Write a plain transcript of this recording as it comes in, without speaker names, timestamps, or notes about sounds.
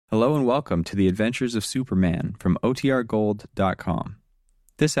Hello and welcome to the Adventures of Superman from OTRGold.com.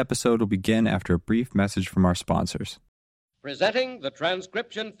 This episode will begin after a brief message from our sponsors. Presenting the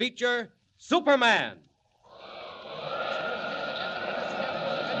transcription feature, Superman.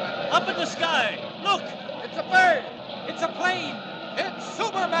 Up in the sky! Look! It's a bird! It's a plane! It's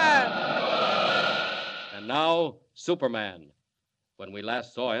Superman! And now, Superman. When we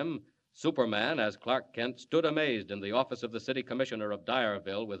last saw him, Superman, as Clark Kent, stood amazed in the office of the city commissioner of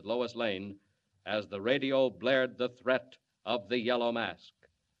Dyerville with Lois Lane as the radio blared the threat of the Yellow Mask.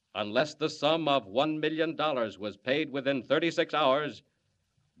 Unless the sum of $1 million was paid within 36 hours,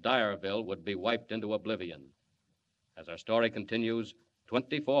 Dyerville would be wiped into oblivion. As our story continues,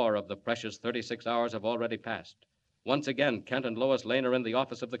 24 of the precious 36 hours have already passed. Once again, Kent and Lois Lane are in the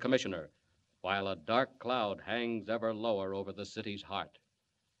office of the commissioner, while a dark cloud hangs ever lower over the city's heart.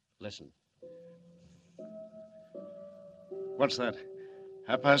 Listen. What's that?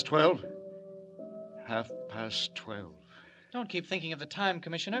 12:30? 12:30. Don't keep thinking of the time,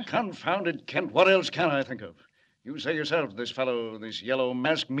 Commissioner. Confounded Kent, what else can I think of? You say yourself this fellow, this Yellow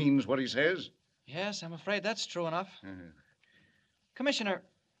Mask, means what he says? Yes, I'm afraid that's true enough. Commissioner,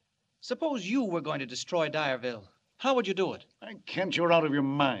 suppose you were going to destroy Dyerville. How would you do it? Kent, you're out of your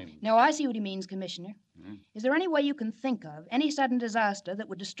mind. No, I see what he means, Commissioner. Is there any way you can think of, any sudden disaster that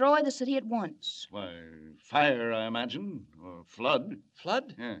would destroy the city at once? Why, fire, I imagine, or flood.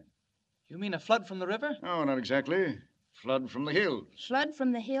 Flood? Yeah. You mean a flood from the river? No, not exactly. Flood from the hills. Flood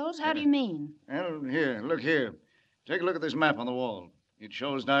from the hills? How do you mean? Well, here, look here. Take a look at this map on the wall. It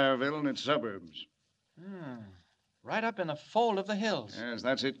shows Dyerville and its suburbs. Right up in a fold of the hills. Yes,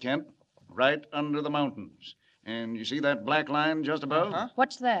 that's it, Kent. Right under the mountains. And you see that black line just above? Uh-huh.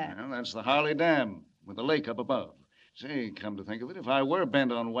 What's that? Well, that's the Harley Dam, with the lake up above. Say, come to think of it, if I were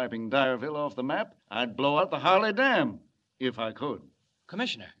bent on wiping Dyerville off the map, I'd blow out the Harley Dam, if I could.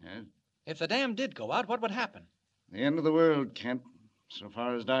 Commissioner, Yes? if the dam did go out, what would happen? The end of the world, Kent, so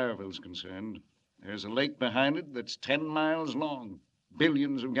far as Dyerville's concerned. There's a lake behind it that's 10 miles long,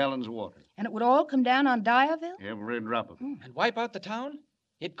 billions of gallons of water. And it would all come down on Dyerville? Every drop of it. And wipe out the town?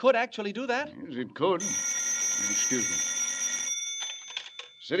 It could actually do that? Yes, it could. Excuse me.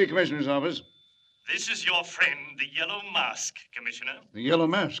 City Commissioner's office. This is your friend, the Yellow Mask, Commissioner. The Yellow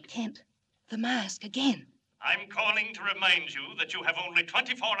Mask. Kent, the mask again. I'm calling to remind you that you have only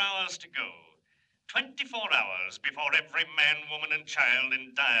 24 hours to go. 24 hours before every man, woman, and child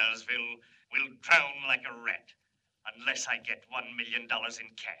in Dyersville will drown like a rat, unless I get $1 million in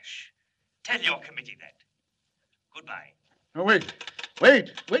cash. Tell your committee that. Goodbye. Oh, wait.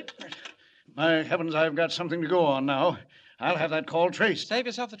 My heavens, I've got something to go on now. I'll have that call traced. Save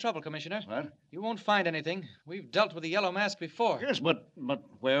yourself the trouble, Commissioner. What? You won't find anything. We've dealt with the Yellow Mask before. Yes, but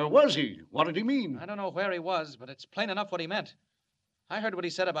where was he? What did he mean? I don't know where he was, but it's plain enough what he meant. I heard what he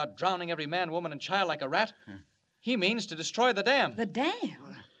said about drowning every man, woman, and child like a rat. He means to destroy the dam. The dam?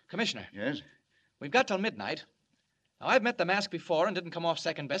 Commissioner, Yes? we've got till midnight. Now, I've met the mask before and didn't come off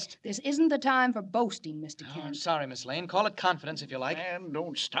second best. This isn't the time for boasting, Mr. Oh, Kent. I'm sorry, Miss Lane. Call it confidence if you like. And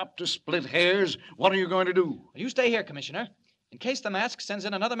don't stop to split hairs. What are you going to do? You stay here, Commissioner, in case the mask sends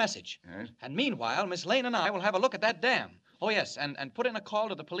in another message. Yes? And meanwhile, Miss Lane and I will have a look at that dam. Oh, yes, and put in a call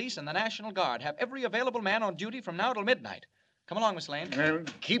to the police and the National Guard. Have every available man on duty from now till midnight. Come along, Miss Lane. Well,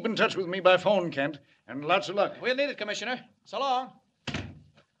 keep in touch with me by phone, Kent, and lots of luck. We'll need it, Commissioner. So long.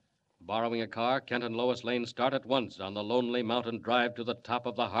 Borrowing a car, Kent and Lois Lane start at once on the lonely mountain drive to the top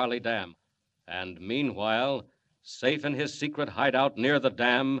of the Harley Dam. And meanwhile, safe in his secret hideout near the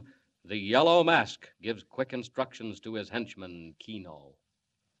dam, the Yellow Mask gives quick instructions to his henchman, Kino.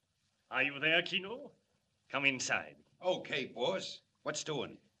 Are you there, Kino? Come inside. Okay, boss. What's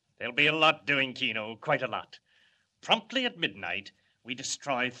doing? There'll be a lot doing, Kino, quite a lot. Promptly at midnight, we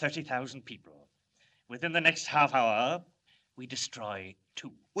destroy 30,000 people. Within the next half hour, we destroy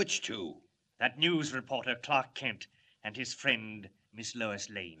 2. Which 2? That news reporter, Clark Kent, and his friend, Miss Lois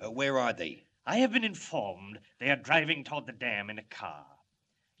Lane. Where are they? I have been informed they are driving toward the dam in a car.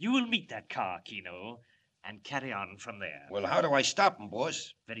 You will meet that car, Kino, and carry on from there. Well, how do I stop them,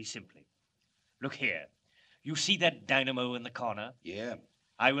 boss? Very simply. Look here. You see that dynamo in the corner? Yeah.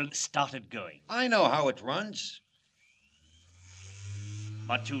 I will start it going. I know how it runs.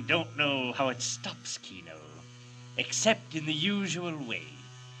 But you don't know how it stops, Kino, except in the usual way.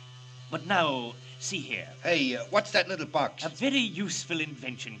 But now, see here. Hey, what's that little box? A very useful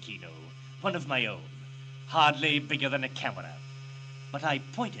invention, Kino. One of my own. Hardly bigger than a camera. But I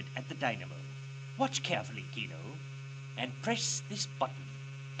point it at the dynamo. Watch carefully, Kino, and press this button.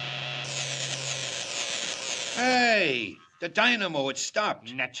 Hey, the dynamo, it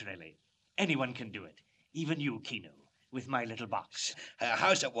stopped. Naturally. Anyone can do it. Even you, Kino. with my little box.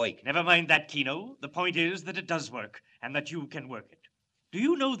 How's it work? Never mind that, Kino. The point is that it does work, and that you can work it. Do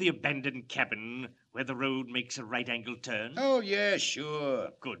you know the abandoned cabin where the road makes a right-angled turn? Oh, yeah, sure.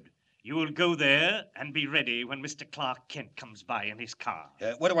 Good. You will go there and be ready when Mr. Clark Kent comes by in his car.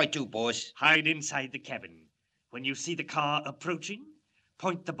 What do I do, boss? Hide inside the cabin. When you see the car approaching,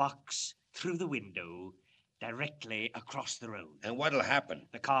 point the box through the window directly across the road. And what'll happen?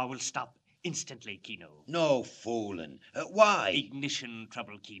 The car will stop instantly, Kino. No fooling. Why? Ignition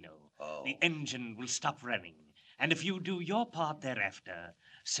trouble, Kino. Oh. The engine will stop running. And if you do your part thereafter,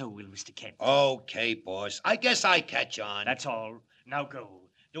 so will Mr. Kent. Okay, boss. I guess I catch on. That's all. Now go.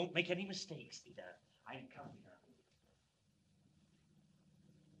 Don't make any mistakes, Peter. I'm counting on you.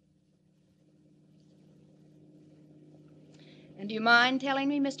 And do you mind telling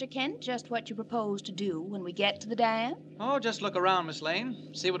me, Mr. Kent, just what you propose to do when we get to the dam? Oh, just look around, Miss Lane.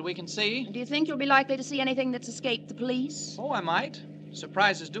 See what we can see. And do you think you'll be likely to see anything that's escaped the police? Oh, I might.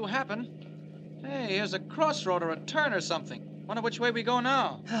 Surprises do happen. Hey, here's a crossroad or a turn or something. Wonder which way we go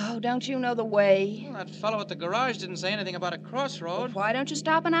now. Oh, don't you know the way? Well, that fellow at the garage didn't say anything about a crossroad. Why don't you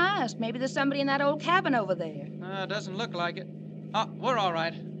stop and ask? Maybe there's somebody in that old cabin over there. Doesn't look like it. Oh, we're all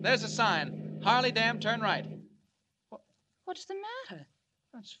right. There's a sign. Harley Dam, turn right. What's the matter?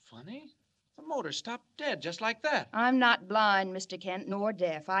 That's funny. The motor stopped dead, just like that. I'm not blind, Mr. Kent, nor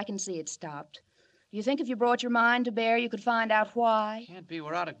deaf. I can see it stopped. Do you think if you brought your mind to bear, you could find out why? Can't be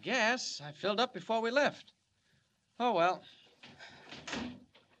we're out of gas. I filled up before we left. Oh, well.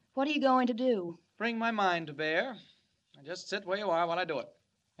 What are you going to do? Bring my mind to bear. And just sit where you are while I do it.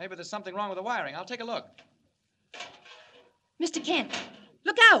 Maybe there's something wrong with the wiring. I'll take a look. Mr. Kent,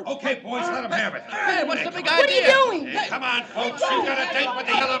 look out! Okay, boys, let him have it. Hey, what's the big What are you idea? doing? Hey, come on, folks. You got a date with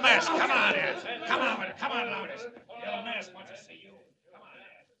the yellow mask. Come on, here. Come on with it. Come on, Lotus. Yellow mask wants to see you. Come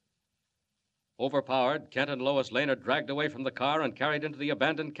on. Overpowered, Kent and Lois Lane are dragged away from the car and carried into the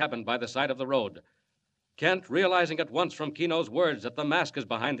abandoned cabin by the side of the road. Kent, realizing at once from Kino's words that the mask is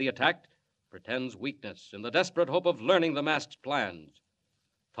behind the attack, pretends weakness in the desperate hope of learning the mask's plans.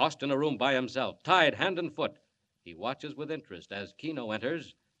 Tossed in a room by himself, tied hand and foot, he watches with interest as Kino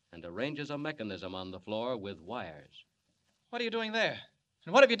enters and arranges a mechanism on the floor with wires. What are you doing there?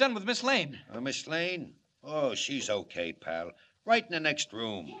 And what have you done with Miss Lane? Miss Lane? Oh, she's okay, pal. Right in the next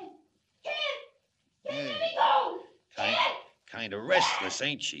room. Kind of restless,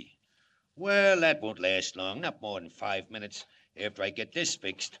 ain't she? Well, that won't last long. Not more than 5 minutes after I get this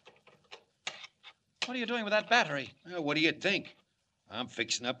fixed. What are you doing with that battery? What do you think? I'm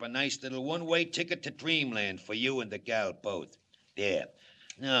fixing up a nice little one-way ticket to dreamland for you and the gal both. There.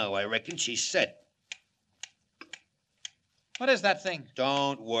 Now, I reckon she's set. What is that thing?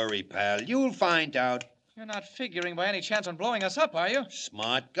 Don't worry, pal. You'll find out. You're not figuring by any chance on blowing us up, are you?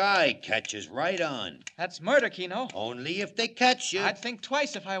 Smart guy. Catches right on. That's murder, Kino. Only if they catch you. I'd think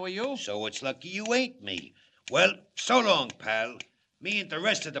twice if I were you. So it's lucky you ain't me. Well, so long, pal. Me and the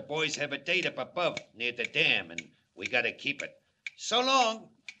rest of the boys have a date up above near the dam, and we gotta keep it. So long,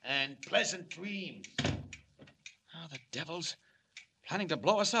 and pleasant dreams. Oh, the devils. Planning to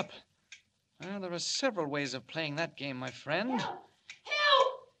blow us up. Well, there are several ways of playing that game, my friend. Help!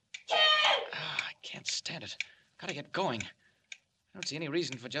 Kent! I can't stand it. Gotta get going. I don't see any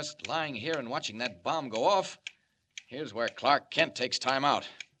reason for just lying here and watching that bomb go off. Here's where Clark Kent takes time out.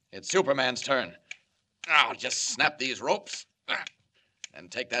 It's Superman's turn. I'll just snap these ropes and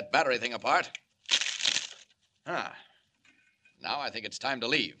take that battery thing apart. Now I think it's time to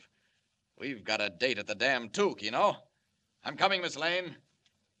leave. We've got a date at the dam, too, Kino. I'm coming, Miss Lane.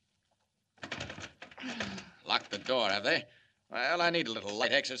 Locked the door, have they? Well, I need a little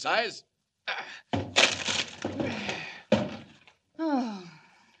light exercise. Oh,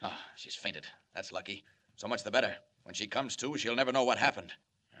 She's fainted. That's lucky. So much the better. When she comes to, she'll never know what happened.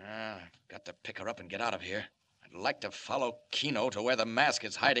 I've got to pick her up and get out of here. I'd like to follow Kino to where the mask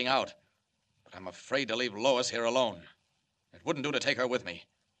is hiding out. But I'm afraid to leave Lois here alone. It wouldn't do to take her with me.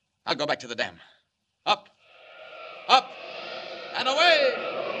 I'll go back to the dam. Up! Up! And away!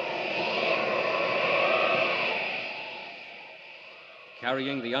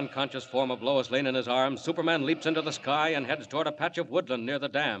 Carrying the unconscious form of Lois Lane in his arms, Superman leaps into the sky and heads toward a patch of woodland near the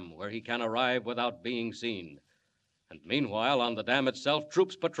dam, where he can arrive without being seen. And meanwhile, on the dam itself,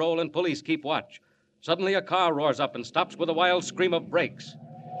 troops patrol and police keep watch. Suddenly, a car roars up and stops with a wild scream of brakes.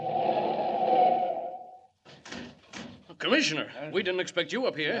 Commissioner, we didn't expect you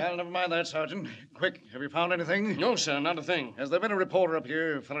up here. Well, never mind that, Sergeant. Quick, have you found anything? No, sir, not a thing. Has there been a reporter up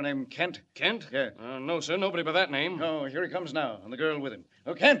here, a fellow named Kent? Kent? Yeah. No, sir, nobody by that name. Oh, here he comes now, and the girl with him.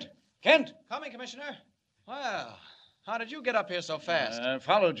 Oh, Kent! Kent! Coming, Commissioner. Well, how did you get up here so fast? I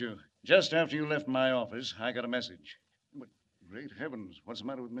followed you. Just after you left my office, I got a message. Great heavens. What's the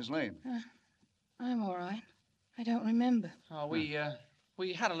matter with Miss Lane? I'm all right. I don't remember. Oh,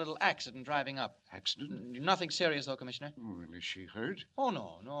 we had a little accident driving up. Accident? Nothing serious, though, Commissioner. Oh, well, is she hurt? Oh,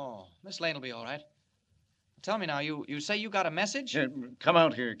 no. Miss Lane will be all right. Tell me now, you say you got a message? Yeah, come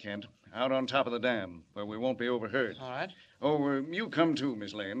out here, Kent. Out on top of the dam, where we won't be overheard. All right. Oh, you come too,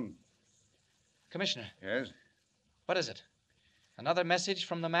 Miss Lane. Commissioner. Yes? What is it? Another message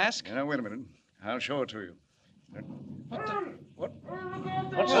from the mask? Now, wait a minute. I'll show it to you. What the...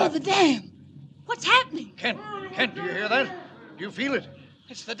 What's Oh, that? the dam! What's happening? Kent, do you hear that? Do you feel it?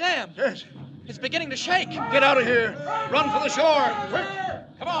 It's the dam. Yes. It's beginning to shake. Get out of here. Run for the shore. Quick.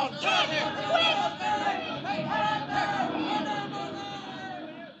 Come on, get out here.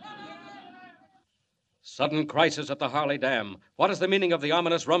 Sudden crisis at the Harley Dam. What is the meaning of the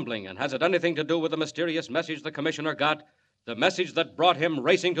ominous rumbling, and has it anything to do with the mysterious message the commissioner got? The message that brought him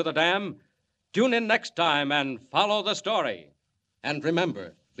racing to the dam? Tune in next time and follow the story. And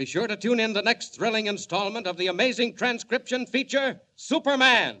remember, be sure to tune in the next thrilling installment of the amazing transcription feature,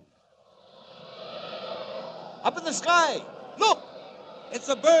 Superman. Up in the sky. Look! It's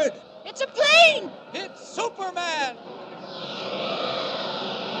a bird. It's a plane! It's Superman!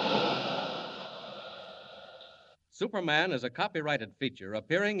 Superman is a copyrighted feature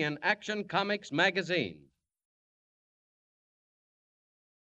appearing in Action Comics magazine.